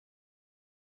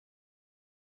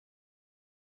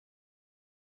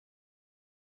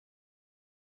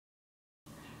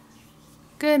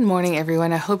Good morning,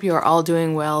 everyone. I hope you are all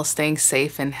doing well, staying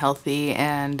safe and healthy,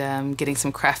 and getting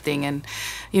some crafting and,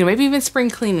 maybe even spring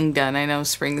cleaning done. I know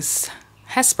spring's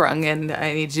has sprung and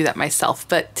I need to do that myself.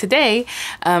 But today,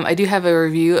 I do have a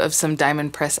review of some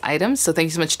Diamond Press items. So thank you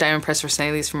so much, Diamond Press, for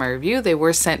sending these for my review. They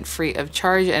were sent free of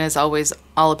charge, and as always,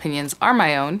 all opinions are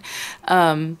my own.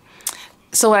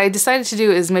 So what I decided to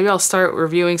do is maybe I'll start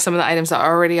reviewing some of the items that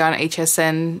are already on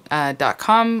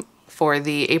hsn.com for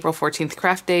the April 14th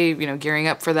craft day, gearing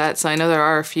up for that. So I know there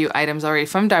are a few items already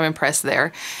from Diamond Press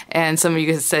there, and some of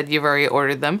you guys said you've already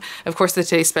ordered them. Of course, the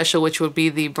Today Special, which would be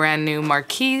the brand new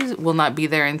marquee, will not be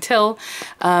there until,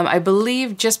 I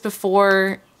believe, just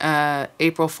before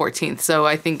April 14th. So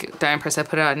I think Diamond Press, I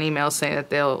put out an email saying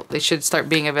that they should start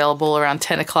being available around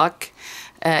 10 o'clock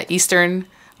Eastern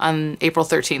on April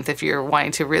 13th if you're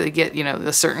wanting to really get,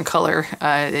 the certain color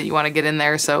that you want to get in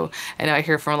there. So I know I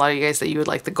hear from a lot of you guys that you would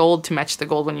like the gold to match the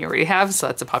gold one you already have, so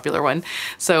that's a popular one.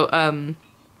 So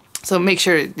so make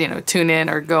sure, tune in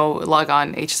or go log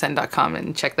on hsn.com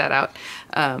and check that out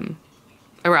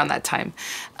around that time.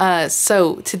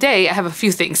 So today I have a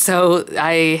few things. So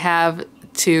I have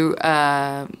to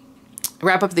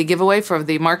wrap up the giveaway for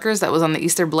the markers that was on the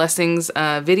Easter Blessings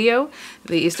video.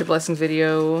 The Easter Blessings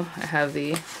video, I have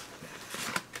the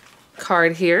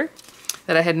card here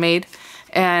that I had made,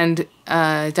 and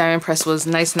Diamond Press was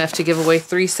nice enough to give away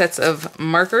 3 sets of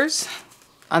markers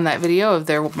on that video of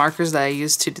their markers that I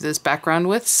used to do this background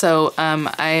with. So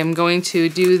I am going to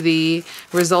do the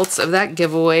results of that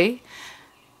giveaway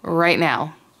right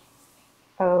now.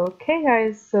 Okay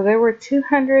guys, so there were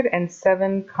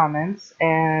 207 comments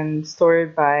and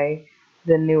sorted by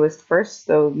the newest first.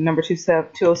 So number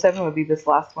 207 would be this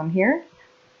last one here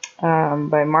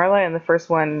by Marla, and the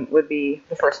first one would be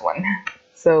the first one.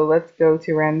 So let's go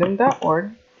to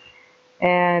random.org,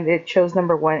 and it chose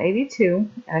number 182.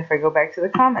 And if I go back to the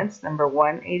comments, number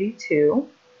 182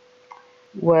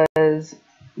 was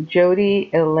Jody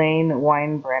Elaine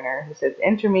Weinbrenner, who says,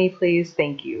 "Enter me, please.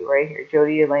 Thank you." Right here,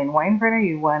 Jody Elaine Weinbrenner,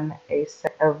 you won a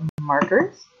set of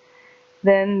markers.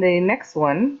 Then the next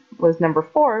one was number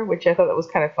 4, which I thought that was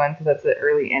kind of fun because that's an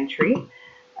early entry.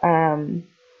 And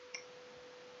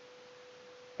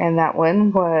that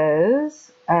one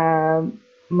was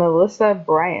Melissa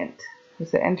Bryant, who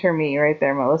said, "Enter me," right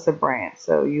there, Melissa Bryant.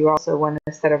 So you also won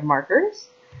a set of markers.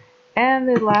 And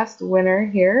the last winner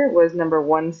here was number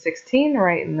 116,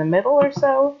 right in the middle or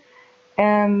so.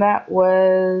 And that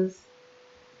was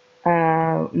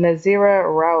Nazira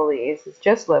Rowley. It says,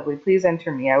 "Just lovely. Please enter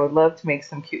me. I would love to make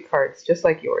some cute cards just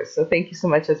like yours." So thank you so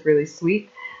much. That's really sweet.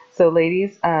 So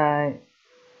ladies,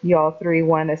 you all 3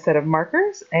 won a set of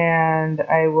markers. And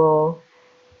I will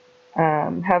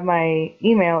have my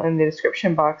email in the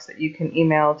description box that you can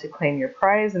email to claim your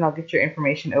prize. And I'll get your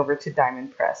information over to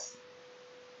Diamond Press.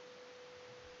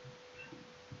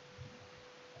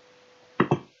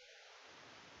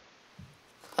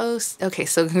 Oh, okay,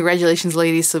 so congratulations,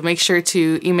 ladies. So make sure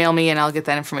to email me and I'll get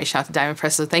that information out to Diamond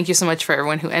Press. So thank you so much for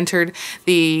everyone who entered.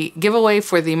 The giveaway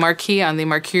for the marquee on the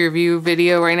marquee review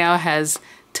video right now has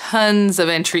tons of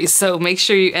entries, so make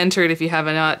sure you enter it if you have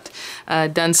not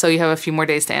done so. You have a few more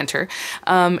days to enter.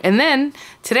 And then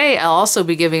today I'll also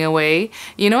be giving away,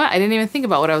 you know what, I didn't even think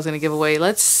about what I was going to give away.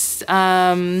 Let's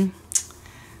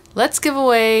give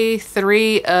away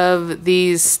 3 of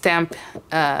these stamp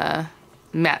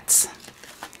mats.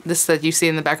 This that you see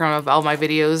in the background of all my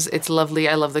videos. It's lovely.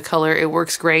 I love the color. It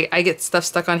works great. I get stuff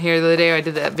stuck on here the other day. I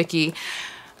did that Vicky,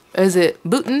 is it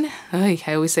Boutin? I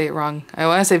always say it wrong. I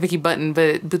want to say Vicky Button,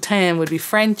 but Boutin would be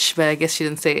French, but I guess she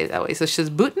didn't say it that way. So she says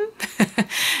Boutin.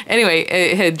 Anyway,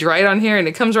 it had dried on here and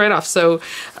it comes right off. So,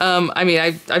 I mean,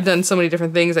 I've done so many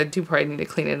different things. I do probably need to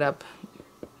clean it up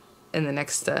in the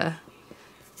next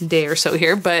day or so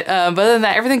here, but other than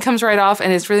that, everything comes right off,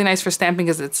 and it's really nice for stamping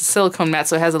because it's a silicone mat,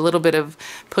 so it has a little bit of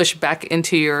push back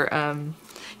into your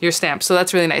stamp, so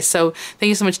that's really nice. So thank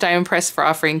you so much, Diamond Press, for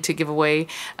offering to give away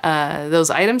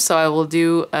those items. So I will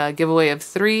do a giveaway of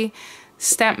 3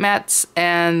 stamp mats,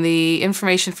 and the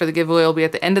information for the giveaway will be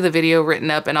at the end of the video written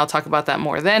up, and I'll talk about that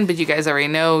more then. But you guys already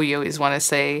know, you always want to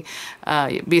say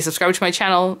be subscribed to my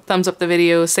channel, thumbs up the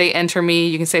video, say enter me.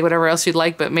 You can say whatever else you'd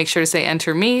like, but make sure to say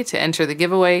enter me to enter the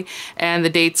giveaway, and the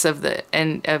dates of the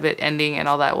end of it ending and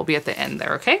all that will be at the end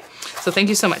there. Okay, so thank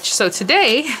you so much. So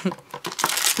today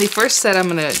the first set I'm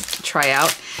gonna try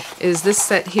out is this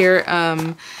set here.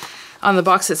 On the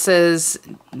box it says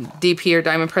DP or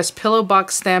Diamond Press Pillow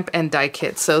Box Stamp and Die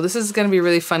Kit. So this is going to be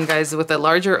really fun, guys. With a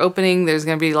larger opening, there's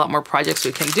going to be a lot more projects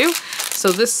we can do.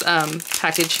 So this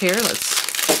package here,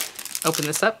 let's open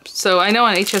this up. So I know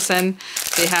on HSN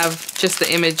they have just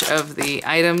the image of the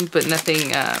item, but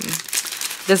nothing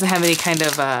doesn't have any kind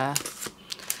of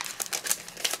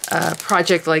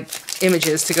project like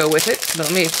images to go with it. But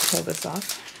let me pull this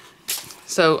off.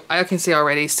 So I can see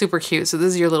already, super cute. So this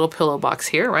is your little pillow box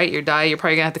here, right? Your die, you're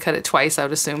probably gonna have to cut it twice, I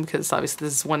would assume, because obviously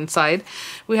this is one side.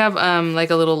 We have like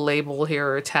a little label here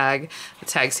or a tag. The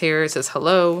tag's here, it says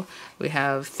hello. We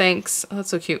have thanks, oh that's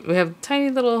so cute. We have tiny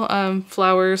little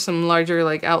flowers, some larger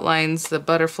like outlines, the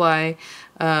butterfly,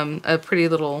 a pretty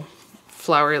little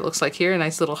flower it looks like here, a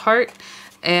nice little heart,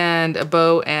 and a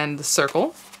bow and the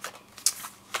circle.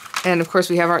 And of course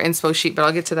we have our inspo sheet, but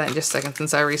I'll get to that in just a second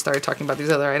since I already started talking about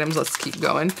these other items. Let's keep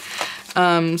going.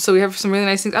 So we have some really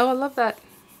nice things. Oh, I love that.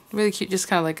 Really cute, just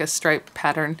kind of like a stripe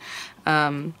pattern.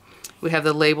 We have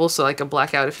the label, so like a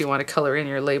blackout if you want to color in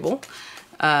your label.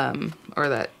 Or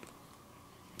that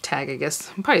tag, I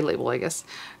guess. Probably label, I guess.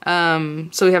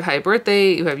 So we have happy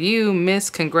birthday, you have you,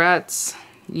 miss, congrats,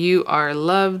 you are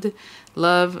loved,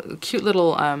 love, cute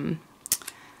little,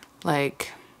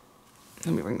 like,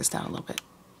 let me bring this down a little bit.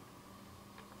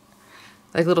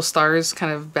 Like little stars,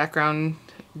 kind of background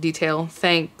detail.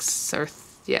 Thanks, or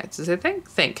yeah, does it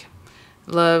thank?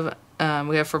 Love.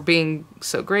 We have for being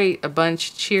so great. A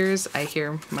bunch. Cheers. I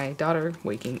hear my daughter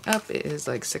waking up. It is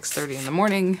like 6:30 in the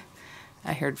morning.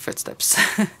 I heard footsteps.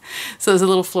 So there's a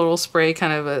little floral spray,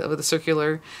 kind of with a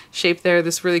circular shape there.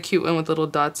 This really cute one with little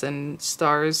dots and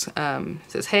stars.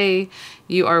 Says, "Hey,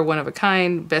 you are one of a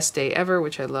kind. Best day ever,"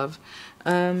 which I love.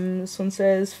 This one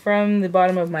says, "From the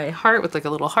bottom of my heart," with like a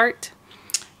little heart.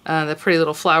 The pretty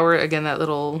little flower, again, that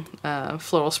little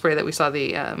floral spray that we saw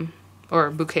the,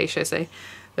 or bouquet, should I say,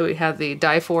 that we had the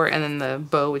die for, and then the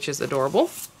bow, which is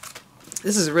adorable.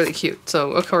 This is really cute.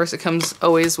 So, of course, it comes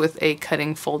always with a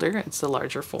cutting folder. It's the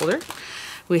larger folder.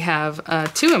 We have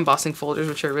 2 embossing folders,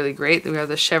 which are really great. We have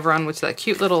the chevron, which is that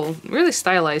cute little, really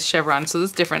stylized chevron. So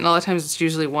this is different. A lot of times it's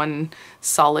usually one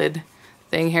solid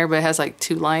thing here, but it has like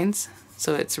 2 lines.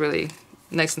 So it's really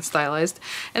nice and stylized.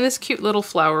 And this cute little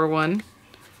flower one.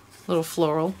 Little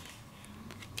floral,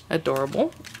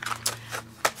 adorable.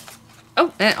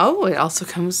 Oh, and oh, it also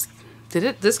comes.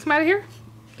 Did this come out of here?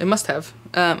 It must have.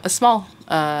 A small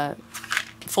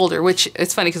folder, which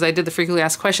it's funny because I did the frequently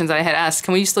asked questions. I had asked,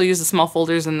 can we still use the small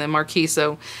folders in the marquee?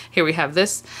 So here we have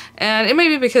this, and it may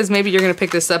be because maybe you're gonna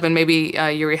pick this up and maybe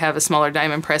you already have a smaller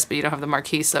diamond press, but you don't have the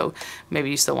marquee, so maybe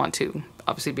you still want to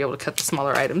obviously be able to cut the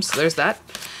smaller items. So there's that,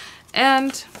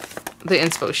 and the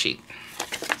inspo sheet.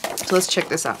 So let's check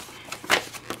this out.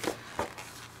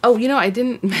 Oh, you know, I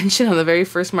didn't mention on the very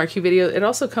first marquee video, it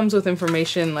also comes with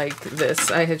information like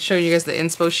this. I had shown you guys the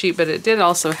inspo sheet, but it did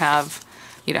also have,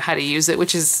 you know, how to use it,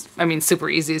 which is, I mean, super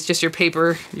easy. It's just your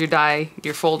paper, your die,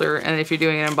 your folder, and if you're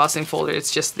doing an embossing folder,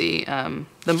 it's just the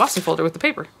embossing folder with the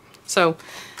paper. So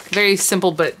very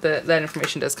simple, but that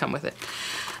information does come with it.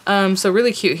 So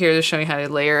really cute here. They're showing how to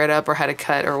layer it up or how to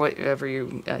cut or whatever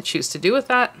you choose to do with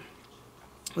that,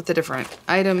 with the different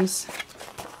items.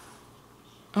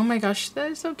 Oh my gosh,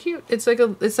 that is so cute. It's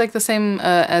like the same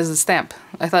as a stamp.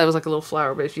 I thought it was like a little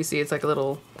flower, but if you see, it's like a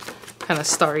little kind of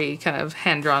starry, kind of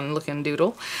hand-drawn looking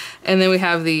doodle. And then we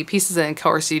have the pieces, and of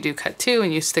course you do cut 2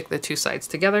 and you stick the 2 sides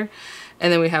together.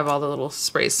 And then we have all the little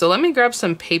sprays. So let me grab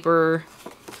some paper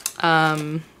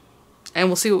and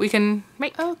we'll see what we can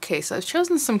make. Okay, so I've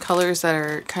chosen some colors that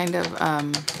are kind of,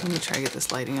 let me try to get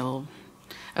this lighting a little.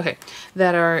 Okay,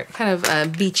 that are kind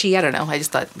of beachy. I don't know. I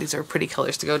just thought these are pretty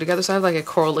colors to go together. So I have like a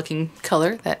coral looking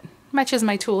color that matches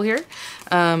my tool here.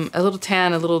 A little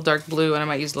tan, a little dark blue, and I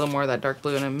might use a little more of that dark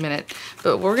blue in a minute.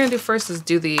 But what we're going to do first is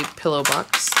do the pillow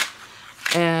box.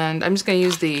 And I'm just going to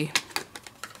use the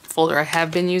folder I have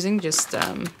been using just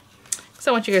because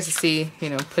I want you guys to see, you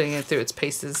know, putting it through its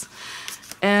paces.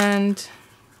 And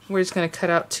we're just going to cut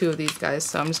out 2 of these guys.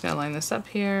 So I'm just going to line this up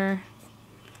here.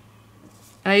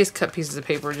 And I just cut pieces of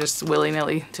paper just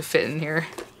willy-nilly to fit in here.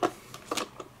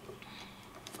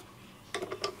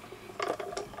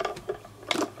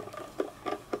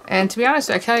 And to be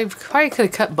honest, I probably could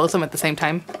have cut both of them at the same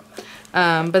time.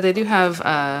 But they do have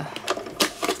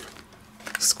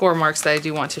score marks that I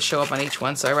do want to show up on each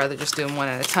one, so I'd rather just do them one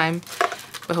at a time.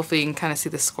 But hopefully you can kind of see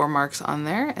the score marks on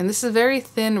there. And this is very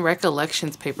thin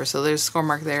recollections paper, so there's a score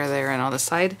mark there, and on the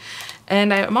side.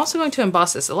 And I'm also going to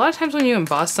emboss this. A lot of times when you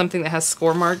emboss something that has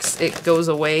score marks, it goes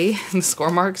away, the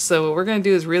score marks. So what we're going to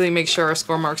do is really make sure our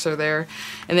score marks are there,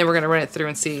 and then we're going to run it through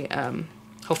and see,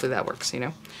 hopefully that works, you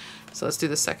know. So let's do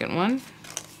the second one.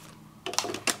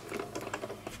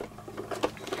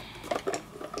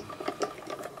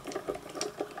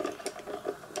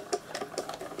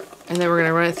 And then we're going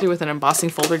to run it through with an embossing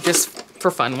folder just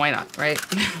for fun. Why not, right?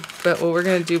 But what we're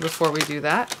going to do before we do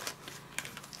that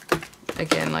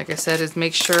again, like I said, is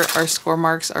make sure our score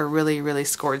marks are really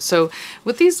scored. So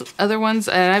with these other ones,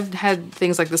 and I've had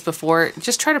things like this before,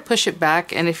 just try to push it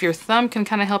back, and if your thumb can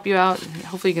kind of help you out,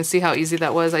 hopefully you can see how easy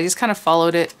that was. I just kind of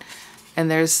followed it,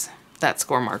 and there's that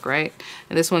score mark, right?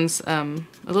 And this one's a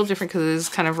little different because it is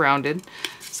kind of rounded.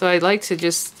 So I like to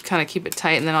just kind of keep it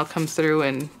tight, and then I'll come through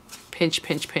and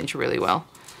pinch really well,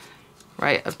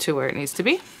 right up to where it needs to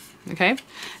be, okay? And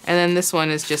then this one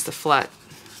is just a flat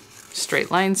straight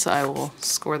line, so I will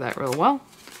score that real well.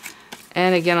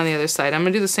 And again on the other side, I'm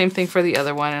gonna do the same thing for the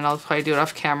other one, and I'll probably do it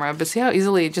off camera, but see how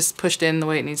easily it just pushed in the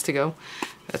way it needs to go?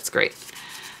 That's great.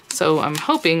 So I'm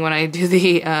hoping when I do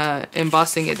the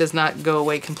embossing it does not go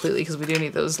away completely, because we do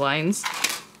need those lines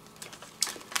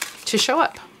to show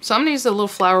up. So I'm gonna use a little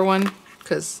flower one,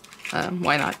 because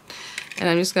why not? And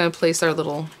I'm just gonna place our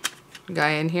little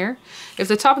guy in here. If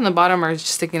the top and the bottom are just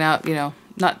sticking out, you know,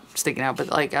 not sticking out, but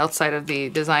like outside of the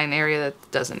design area,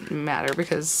 that doesn't matter,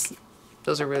 because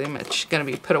those are really much gonna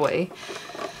be put away,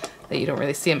 that you don't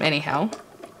really see them anyhow.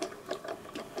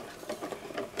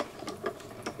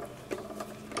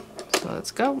 So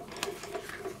let's go.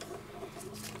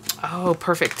 Oh,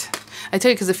 perfect. I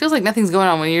tell you, because it feels like nothing's going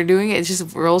on when you're doing it. It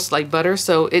just rolls like butter.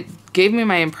 So it gave me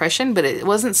my impression, but it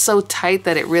wasn't so tight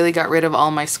that it really got rid of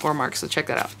all my score marks. So check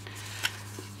that out.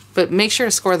 But make sure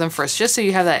to score them first, just so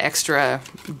you have that extra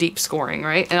deep scoring,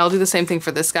 right? And I'll do the same thing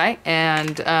for this guy.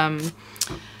 And I'm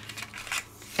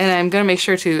gonna make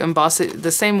sure to emboss it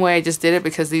the same way I just did it,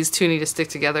 because these two need to stick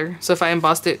together. So if I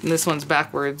embossed it and this one's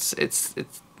backwards,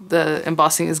 the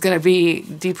embossing is gonna be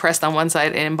depressed on one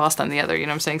side and embossed on the other, you know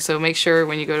what I'm saying? So make sure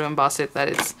when you go to emboss it that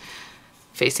it's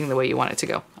facing the way you want it to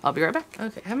go. I'll be right back.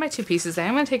 Okay, I have my two pieces.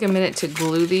 I'm gonna take a minute to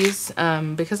glue these.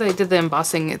 Because I did the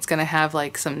embossing, it's gonna have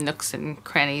like some nooks and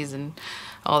crannies and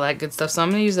all that good stuff. So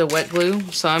I'm gonna use a wet glue.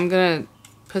 So I'm gonna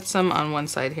put some on one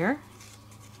side here.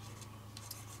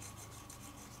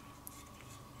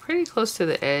 Pretty close to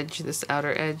the edge, this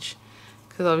outer edge,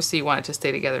 because obviously you want it to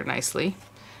stay together nicely.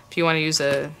 If you want to use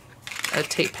a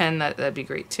tape pen, that'd be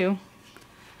great too.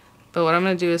 But what I'm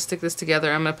going to do is stick this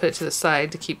together. I'm going to put it to the side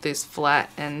to keep these flat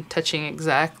and touching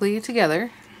exactly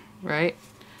together, right?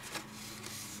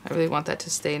 I really want that to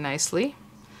stay nicely.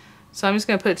 So I'm just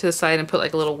going to put it to the side and put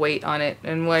like a little weight on it.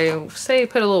 And when I say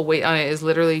put a little weight on it is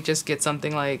literally just get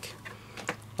something like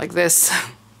this.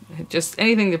 Just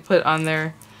anything to put on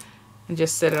there and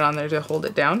just set it on there to hold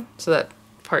it down so that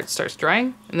part starts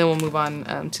drying. And then we'll move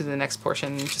on to the next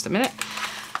portion in just a minute.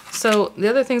 So the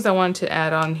other things I wanted to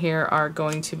add on here are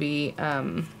going to be,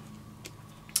 I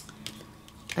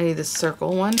need this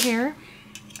circle one here.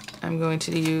 I'm going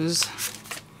to use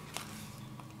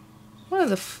one of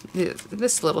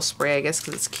this little spray, I guess,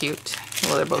 because it's cute.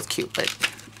 Well, they're both cute, but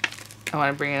I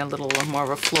want to bring in a little more of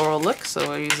a floral look,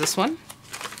 so I'll use this one.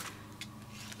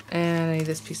 And I need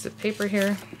this piece of paper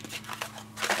here.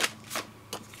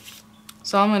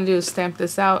 So all I'm going to do is stamp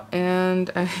this out,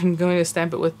 and I'm going to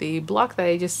stamp it with the block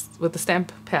that with the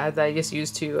stamp pad that I just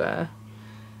used to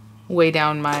weigh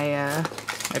down my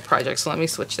my project. So let me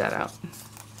switch that out.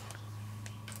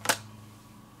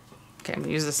 Okay, I'm going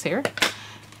to use this here.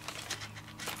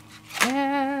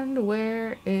 And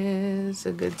where is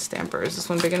a good stamper? Is this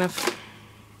one big enough?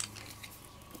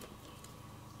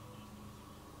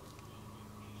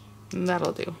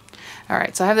 That'll do. All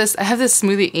right, so I have this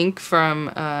smoothie ink from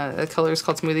the color is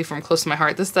called Smoothie from Close to My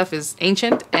Heart. This stuff is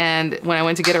ancient, and when I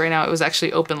went to get it right now, it was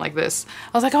actually open like this.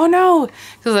 I was like, oh no,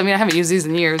 because I mean I haven't used these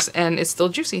in years, and it's still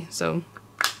juicy. So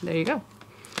there you go.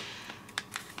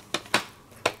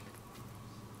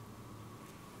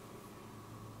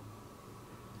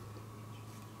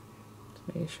 Just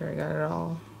making sure I got it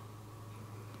all.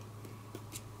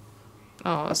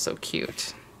 Oh, it's so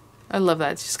cute. I love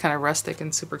that. It's just kind of rustic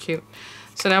and super cute.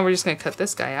 So now we're just going to cut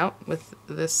this guy out with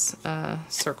this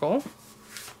circle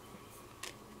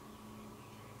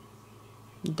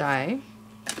die.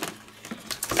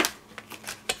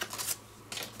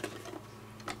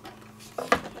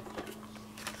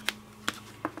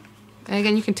 And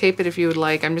again, you can tape it if you would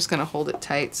like. I'm just going to hold it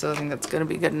tight, so I think that's going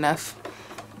to be good enough.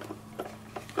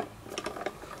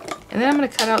 And then I'm going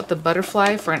to cut out the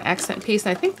butterfly for an accent piece.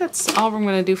 And I think that's all we're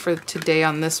going to do for today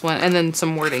on this one. And then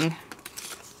some wording.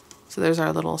 So there's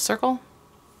our little circle.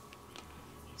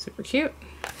 Super cute.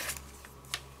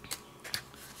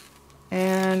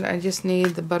 And I just need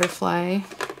the butterfly.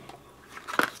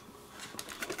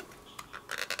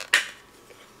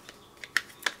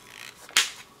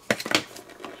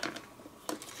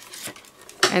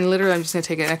 And literally I'm just going to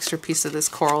take an extra piece of this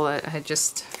coral that I had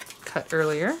just cut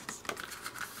earlier.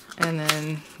 And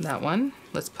then that one.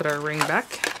 Let's put our ring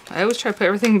back. I always try to put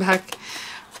everything back.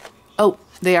 Oh,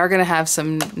 They are going to have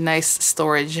some nice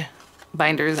storage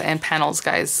binders and panels,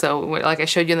 guys. So like I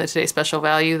showed you in the Today Special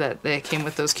Value that they came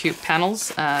with those cute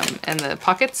panels and the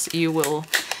pockets. You will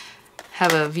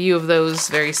have a view of those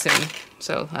very soon.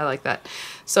 So I like that.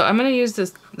 So I'm going to use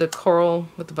the coral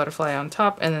with the butterfly on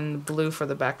top and then the blue for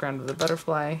the background of the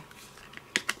butterfly.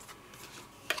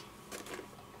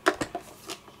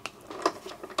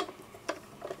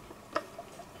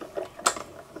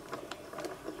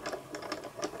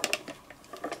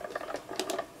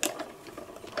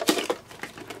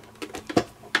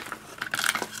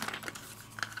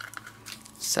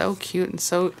 So cute and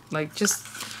so, like, just,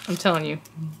 I'm telling you,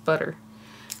 butter.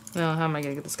 Now, how am I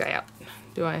going to get this guy out?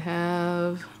 Do I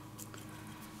have,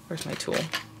 where's my tool?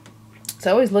 So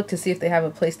I always look to see if they have a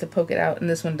place to poke it out, and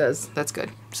this one does. That's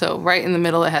good. So right in the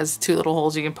middle, it has two little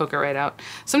holes. You can poke it right out.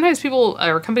 Sometimes people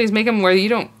or companies make them where you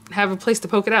don't have a place to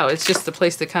poke it out. It's just the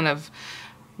place to kind of,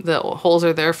 the holes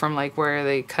are there from like where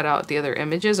they cut out the other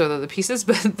images or the pieces,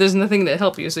 but there's nothing to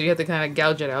help you, so you have to kind of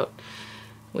gouge it out,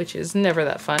 which is never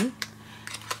that fun.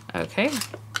 Okay,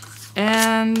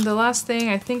 and the last thing,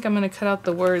 I think I'm going to cut out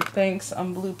the word thanks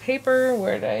on blue paper.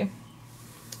 Where'd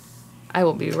I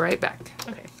will be right back.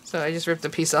 Okay, so I just ripped a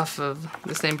piece off of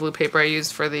the same blue paper I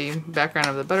used for the background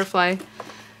of the butterfly.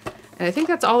 And I think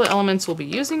that's all the elements we'll be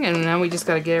using, and now we just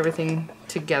got to get everything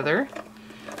together.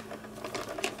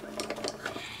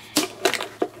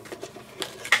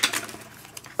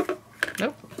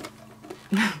 Nope.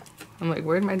 I'm like,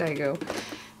 where'd my die go?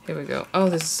 Here we go. Oh,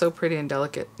 this is so pretty and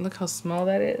delicate. Look how small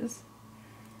that is.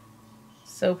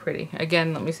 So pretty.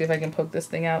 Again, let me see if I can poke this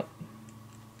thing out.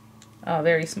 Oh,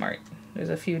 very smart. There's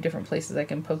a few different places I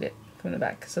can poke it from the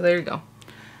back. So there you go.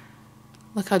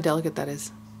 Look how delicate that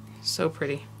is. So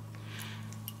pretty.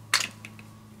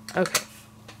 Okay.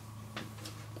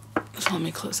 So let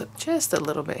me close up just a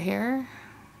little bit here.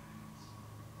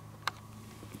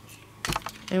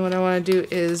 And what I want to do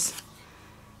is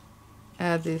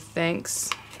add the thanks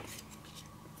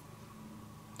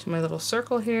to my little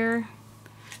circle here.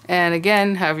 And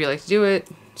again, however you like to do it,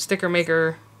 sticker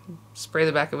maker, spray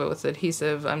the back of it with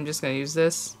adhesive. I'm just going to use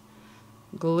this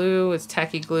glue. It's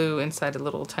tacky glue inside a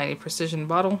little tiny precision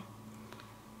bottle.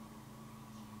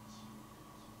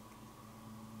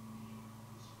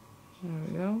 There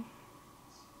we go.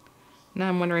 Now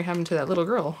I'm wondering what happened to that little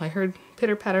girl. I heard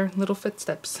pitter patter little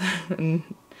footsteps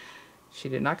and she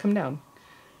did not come down.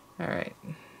 All right.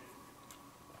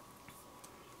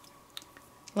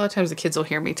 A lot of times the kids will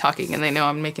hear me talking and they know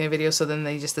I'm making a video, so then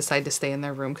they just decide to stay in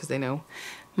their room because they know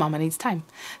Mama needs time.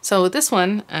 So with this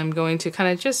one, I'm going to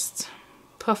kind of just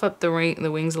puff up the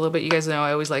wings a little bit. You guys know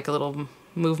I always like a little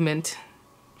movement.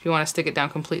 If you want to stick it down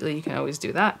completely, you can always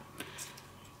do that.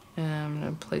 And I'm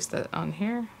going to place that on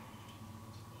here.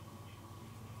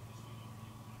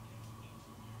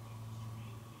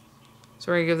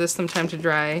 So we're going to give this some time to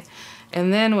dry.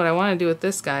 And then what I want to do with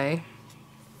this guy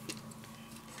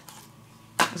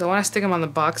is I want to stick him on the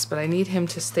box, but I need him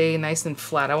to stay nice and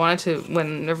flat. I want it to,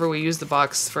 whenever we use the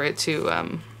box, for it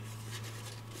to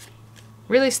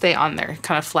really stay on there,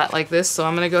 kind of flat like this. So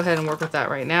I'm going to go ahead and work with that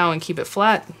right now and keep it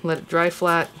flat, let it dry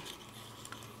flat.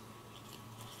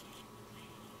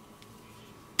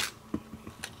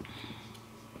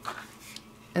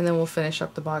 And then we'll finish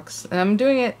up the box. And I'm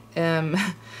doing it in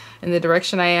the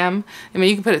direction I am. I mean,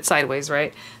 you can put it sideways,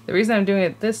 right? The reason I'm doing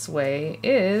it this way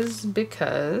is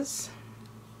because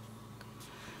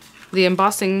the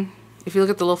embossing, if you look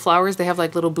at the little flowers, they have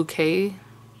like little bouquet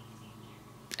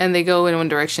and they go in one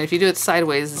direction. If you do it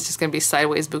sideways, it's just going to be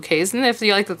sideways bouquets. And if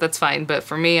you like that, that's fine. But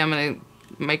for me, I'm going to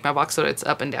make my box so that it's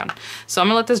up and down. So I'm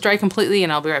going to let this dry completely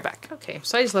and I'll be right back. Okay,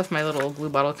 so I just left my little glue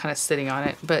bottle kind of sitting on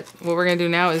it. But what we're going to do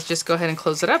now is just go ahead and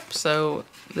close it up. So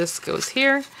this goes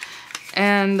here.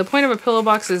 And the point of a pillow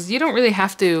box is you don't really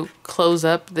have to close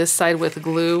up this side with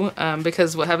glue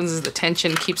because what happens is the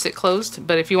tension keeps it closed.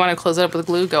 But if you want to close it up with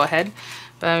glue, go ahead.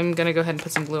 But I'm going to go ahead and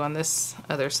put some glue on this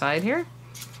other side here.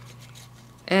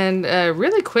 And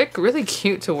really quick, really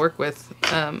cute to work with.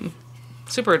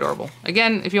 Super adorable.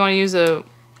 Again, if you want to use a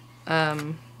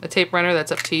tape runner,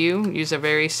 that's up to you. Use a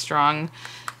very strong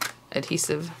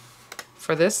adhesive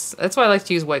for this. That's why I like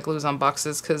to use white glues on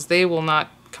boxes because they will not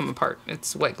come apart.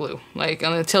 It's white glue. Like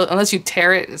unless you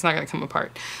tear it, it's not going to come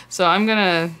apart. So I'm going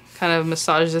to kind of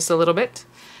massage this a little bit,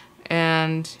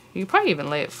 and you probably even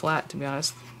lay it flat, to be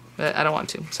honest, but I don't want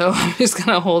to. So I'm just going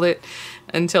to hold it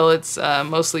until it's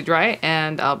mostly dry,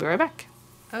 and I'll be right back.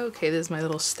 Okay, this is my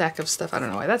little stack of stuff. I don't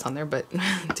know why that's on there, but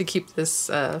to keep this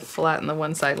flat on the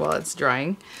one side while it's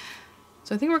drying.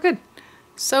 So I think we're good.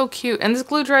 So cute. And this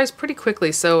glue dries pretty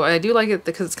quickly, so I do like it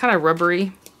because it's kind of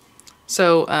rubbery.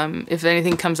 So if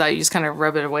anything comes out, you just kind of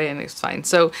rub it away and it's fine.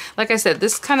 So like I said,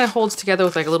 this kind of holds together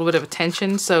with like a little bit of a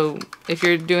tension. So if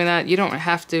you're doing that, you don't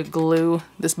have to glue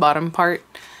this bottom part.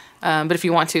 But if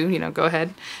you want to, you know, go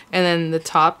ahead. And then the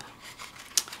top,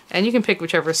 and you can pick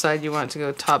whichever side you want to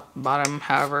go, top, bottom,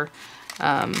 however.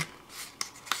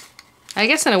 I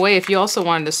guess in a way, if you also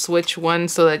wanted to switch one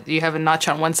so that you have a notch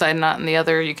on one side, not on the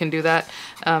other, you can do that.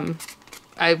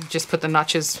 I just put the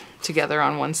notches together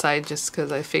on one side just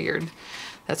because I figured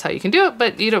that's how you can do it,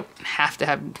 but you don't have to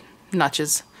have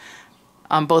notches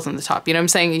on both on the top. You know what I'm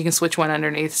saying? You can switch one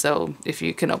underneath, so if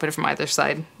you can open it from either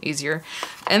side, easier.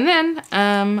 And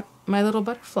then my little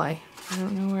butterfly. I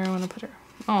don't know where I want to put her.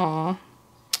 Aww.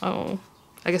 Oh,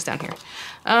 I guess down here.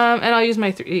 And I'll use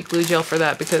my 3D glue gel for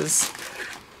that because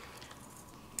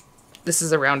this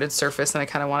is a rounded surface and I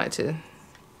kind of want it to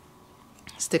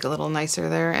stick a little nicer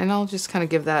there, and I'll just kind of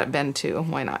give that a bend too.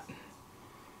 Why not?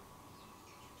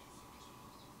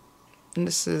 And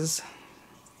this is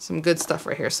some good stuff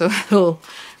right here, so it'll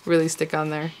really stick on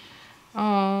there.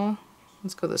 Aww,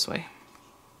 let's go this way.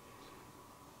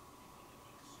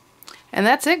 And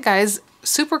that's it, guys.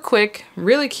 Super quick,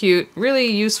 really cute, really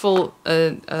useful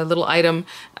little item.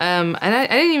 And I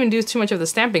didn't even do too much of the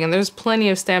stamping, and there's plenty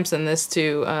of stamps in this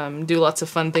to do lots of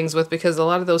fun things with, because a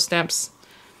lot of those stamps,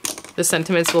 the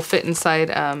sentiments will fit inside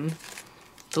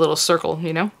the little circle,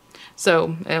 you know?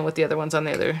 So, and with the other ones on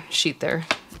the other sheet there.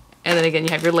 And then again, you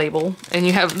have your label, and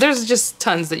you have, there's just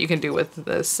tons that you can do with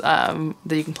this, that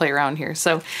you can play around here.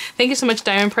 So thank you so much,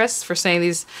 Diamond Press, for saying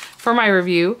these for my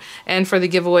review and for the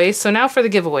giveaway. So now for the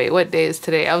giveaway, what day is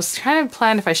today? I was trying to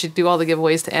plan if I should do all the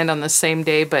giveaways to end on the same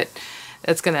day, but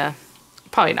that's gonna,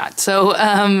 probably not.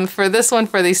 So for this one,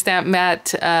 for the stamp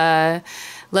mat,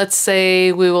 let's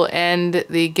say we will end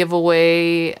the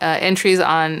giveaway entries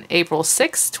on April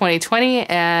 6th, 2020,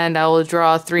 and I will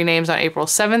draw 3 names on April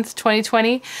 7th,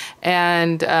 2020,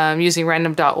 and using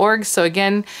random.org. So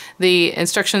again, the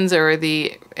instructions or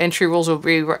the entry rules will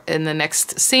be in the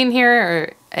next scene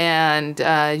here, and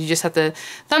you just have to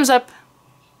thumbs up,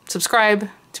 subscribe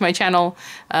to my channel,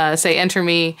 say enter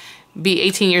me, be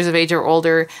 18 years of age or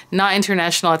older, not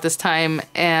international at this time,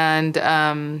 and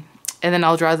then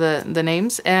I'll draw the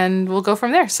names and we'll go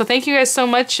from there. So thank you guys so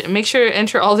much. Make sure to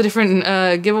enter all the different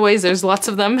giveaways. There's lots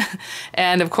of them.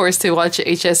 And of course to watch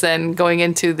HSN going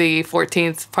into the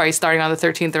 14th, probably starting on the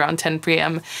 13th around 10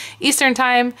 p.m. Eastern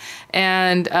time.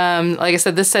 And like I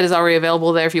said, this set is already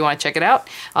available there if you want to check it out.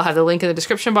 I'll have the link in the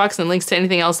description box and links to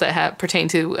anything else that pertain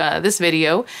to this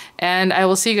video. And I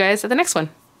will see you guys at the next one.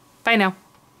 Bye now.